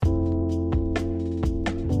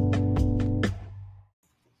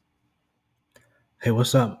Hey,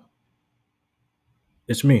 what's up?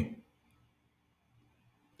 It's me,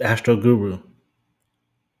 the Astro Guru.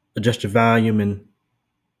 Adjust your volume and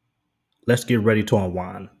let's get ready to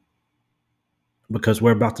unwind because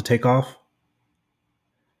we're about to take off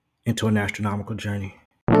into an astronomical journey.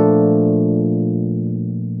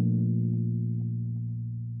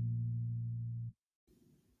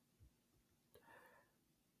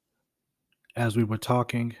 As we were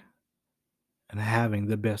talking and having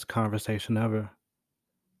the best conversation ever,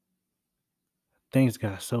 things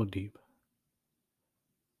got so deep.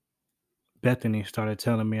 Bethany started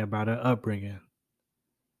telling me about her upbringing.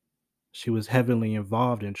 She was heavily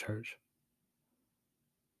involved in church.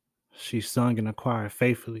 She sung in a choir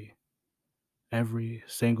faithfully every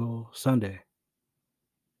single Sunday.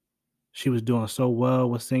 She was doing so well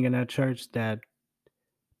with singing at church that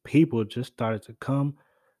people just started to come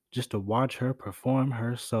just to watch her perform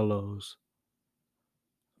her solos.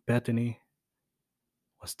 Bethany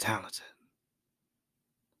was talented.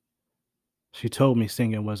 She told me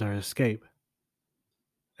singing was her escape.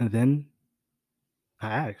 And then I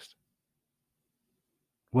asked,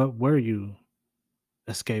 what were you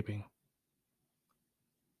escaping?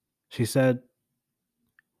 She said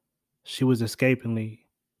she was escaping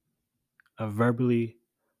a verbally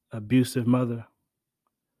abusive mother,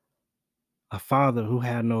 a father who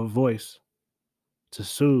had no voice to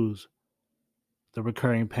soothe the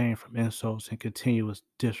recurring pain from insults and continuous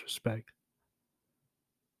disrespect.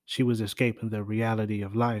 She was escaping the reality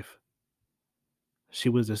of life. She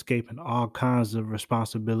was escaping all kinds of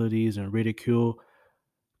responsibilities and ridicule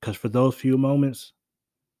because for those few moments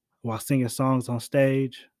while singing songs on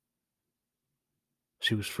stage,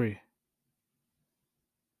 she was free.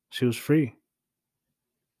 She was free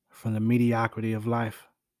from the mediocrity of life.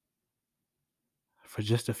 For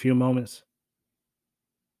just a few moments,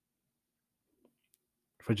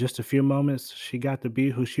 for just a few moments, she got to be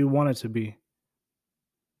who she wanted to be.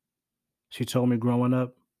 She told me growing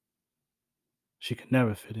up, she could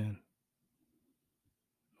never fit in,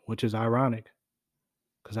 which is ironic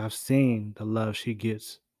because I've seen the love she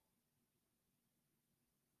gets.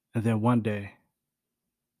 And then one day,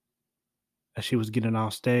 as she was getting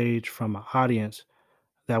off stage from an audience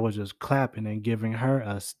that was just clapping and giving her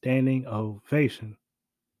a standing ovation,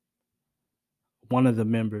 one of the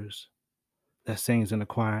members that sings in the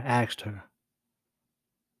choir asked her,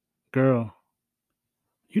 "Girl,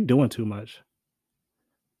 you doing too much.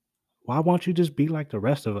 Why won't you just be like the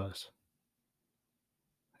rest of us?"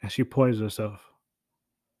 And she poised herself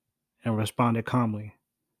and responded calmly,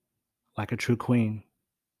 like a true queen,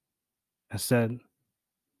 and said,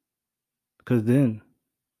 "Because then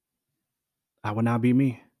I would not be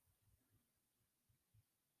me."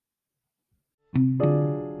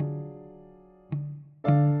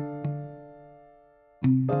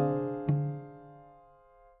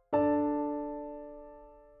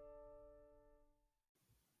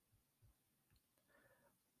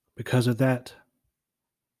 Because of that,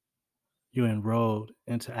 you enrolled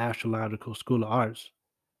into Astrological School of Arts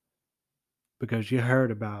because you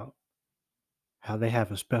heard about how they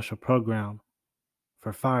have a special program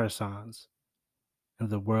for fire signs in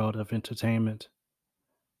the world of entertainment.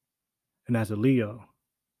 And as a Leo,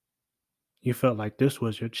 you felt like this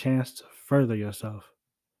was your chance to further yourself.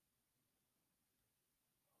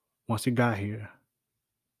 Once you got here,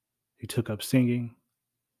 you took up singing,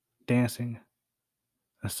 dancing,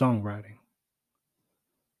 and songwriting.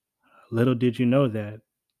 Little did you know that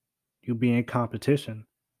you'd be in competition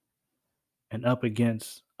and up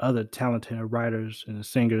against other talented writers and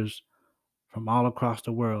singers from all across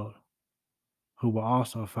the world who were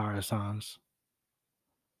also fire signs.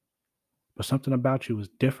 But something about you was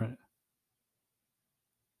different.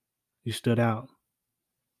 You stood out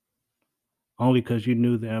only because you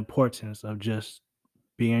knew the importance of just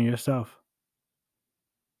being yourself.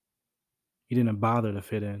 You didn't bother to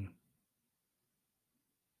fit in.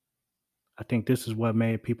 I think this is what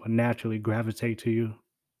made people naturally gravitate to you.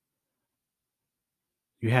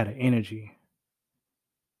 You had an energy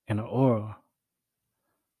and an aura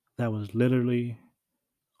that was literally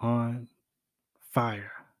on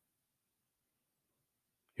fire.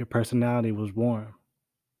 Your personality was warm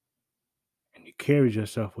and you carried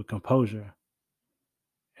yourself with composure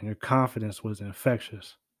and your confidence was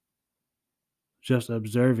infectious. Just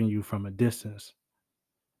observing you from a distance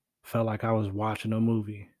felt like I was watching a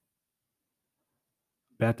movie.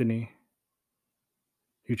 Bethany,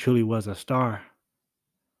 you truly was a star,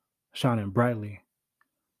 shining brightly,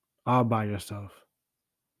 all by yourself.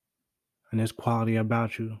 And this quality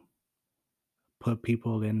about you put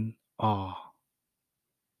people in awe,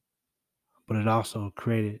 but it also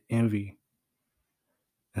created envy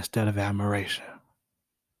instead of admiration.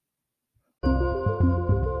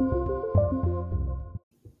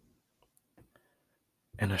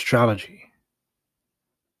 In astrology,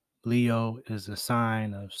 Leo is a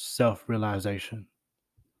sign of self realization.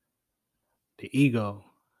 The ego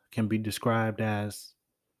can be described as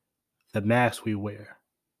the mask we wear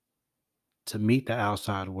to meet the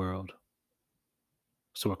outside world.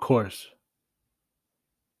 So, of course,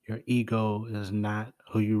 your ego is not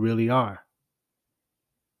who you really are,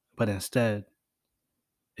 but instead,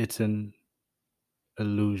 it's an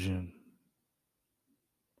illusion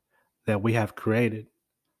that we have created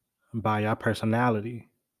by our personality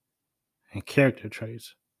and character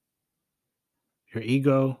traits. Your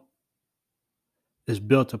ego is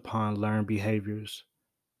built upon learned behaviors,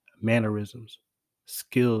 mannerisms,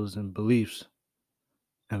 skills, and beliefs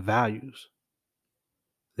and values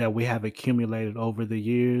that we have accumulated over the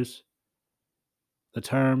years. The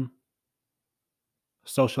term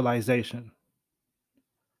socialization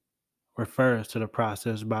refers to the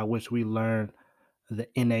process by which we learn the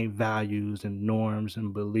innate values and norms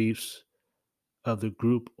and beliefs of the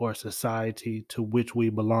group or society to which we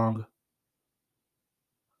belong.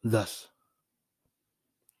 Thus,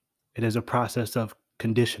 it is a process of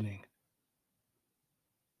conditioning,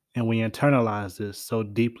 and we internalize this so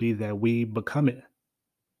deeply that we become it.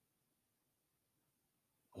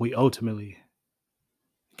 We ultimately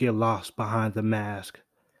get lost behind the mask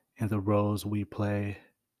and the roles we play.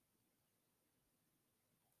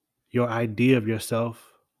 Your idea of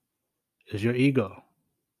yourself is your ego.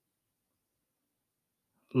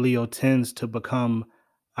 Leo tends to become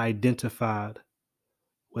identified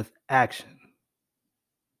with action,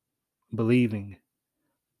 believing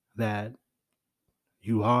that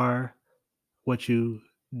you are what you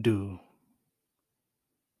do,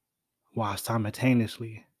 while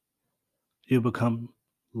simultaneously you become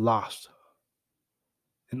lost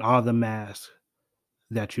in all the masks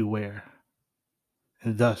that you wear.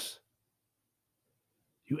 And thus,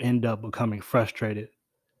 you end up becoming frustrated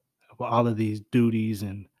with all of these duties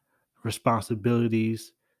and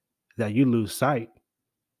responsibilities that you lose sight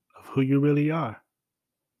of who you really are.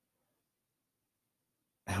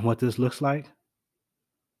 And what this looks like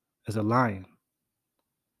is a lion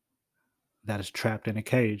that is trapped in a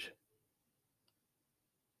cage.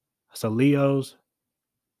 So, Leos,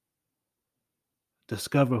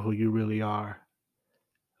 discover who you really are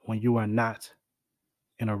when you are not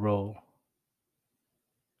in a role.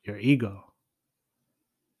 Your ego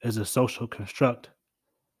is a social construct,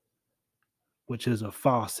 which is a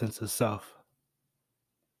false sense of self.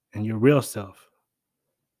 And your real self,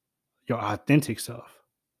 your authentic self,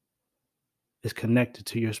 is connected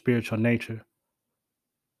to your spiritual nature,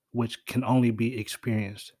 which can only be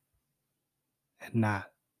experienced and not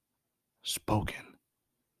spoken.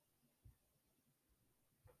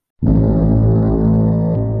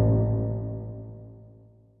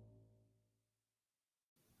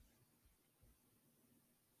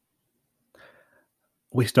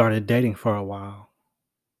 We started dating for a while.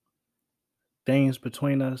 Things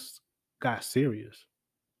between us got serious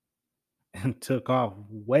and took off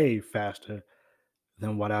way faster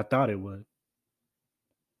than what I thought it would.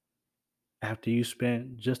 After you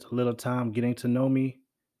spent just a little time getting to know me,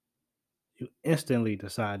 you instantly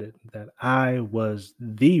decided that I was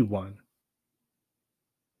the one.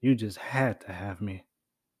 You just had to have me,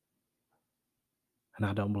 and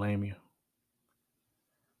I don't blame you.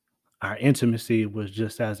 Our intimacy was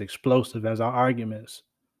just as explosive as our arguments.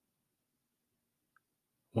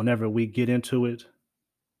 Whenever we get into it,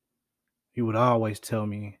 you would always tell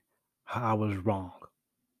me how I was wrong,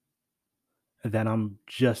 and that I'm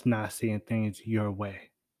just not seeing things your way,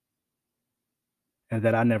 and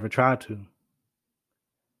that I never tried to.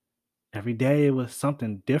 Every day it was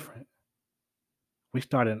something different. We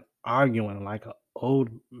started arguing like an old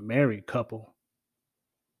married couple.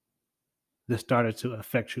 This started to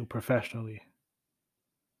affect you professionally.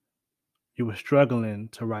 You were struggling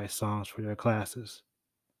to write songs for your classes.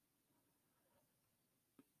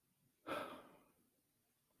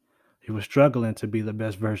 You were struggling to be the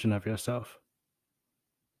best version of yourself.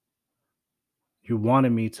 You wanted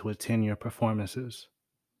me to attend your performances.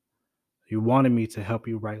 You wanted me to help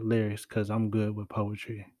you write lyrics because I'm good with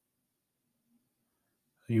poetry.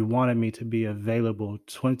 You wanted me to be available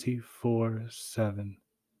 24/7.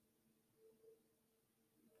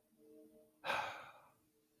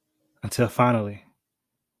 Until finally,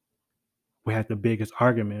 we had the biggest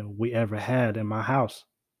argument we ever had in my house.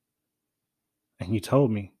 And you told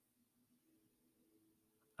me,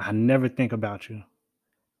 I never think about you.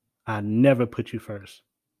 I never put you first.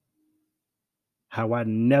 How I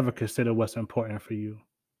never consider what's important for you.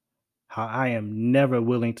 How I am never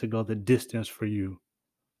willing to go the distance for you.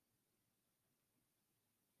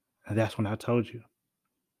 And that's when I told you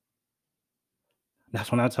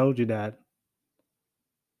That's when I told you that,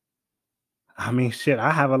 I mean, shit,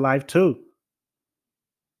 I have a life too.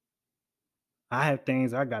 I have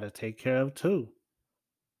things I gotta take care of too.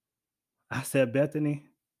 I said, Bethany,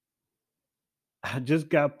 I just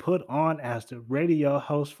got put on as the radio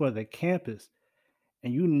host for the campus,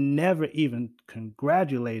 and you never even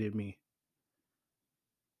congratulated me.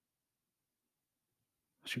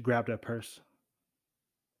 She grabbed her purse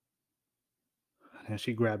and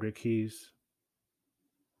she grabbed her keys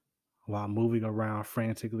while moving around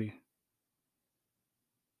frantically.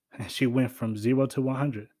 And she went from 0 to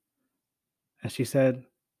 100. And she said,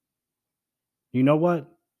 you know what?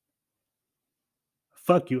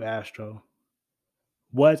 Fuck you, Astro.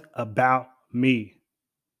 What about me?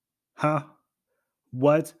 Huh?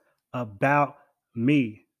 What about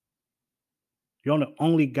me? You're the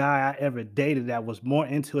only guy I ever dated that was more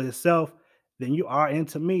into himself than you are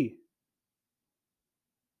into me.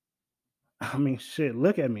 I mean, shit,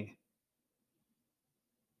 look at me.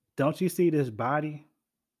 Don't you see this body?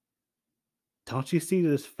 Don't you see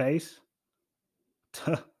this face?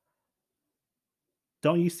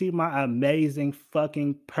 Don't you see my amazing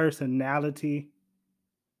fucking personality?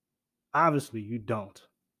 Obviously, you don't.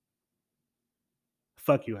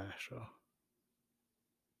 Fuck you, Astro.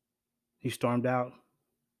 He stormed out,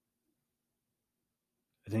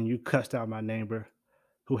 and then you cussed out my neighbor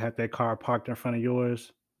who had their car parked in front of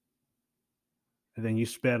yours, and then you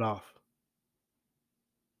sped off.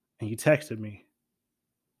 And you texted me,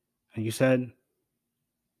 and you said,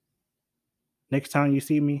 next time you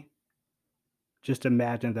see me, just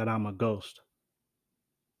imagine that I'm a ghost.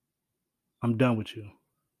 I'm done with you.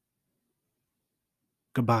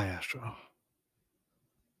 Goodbye, Astro.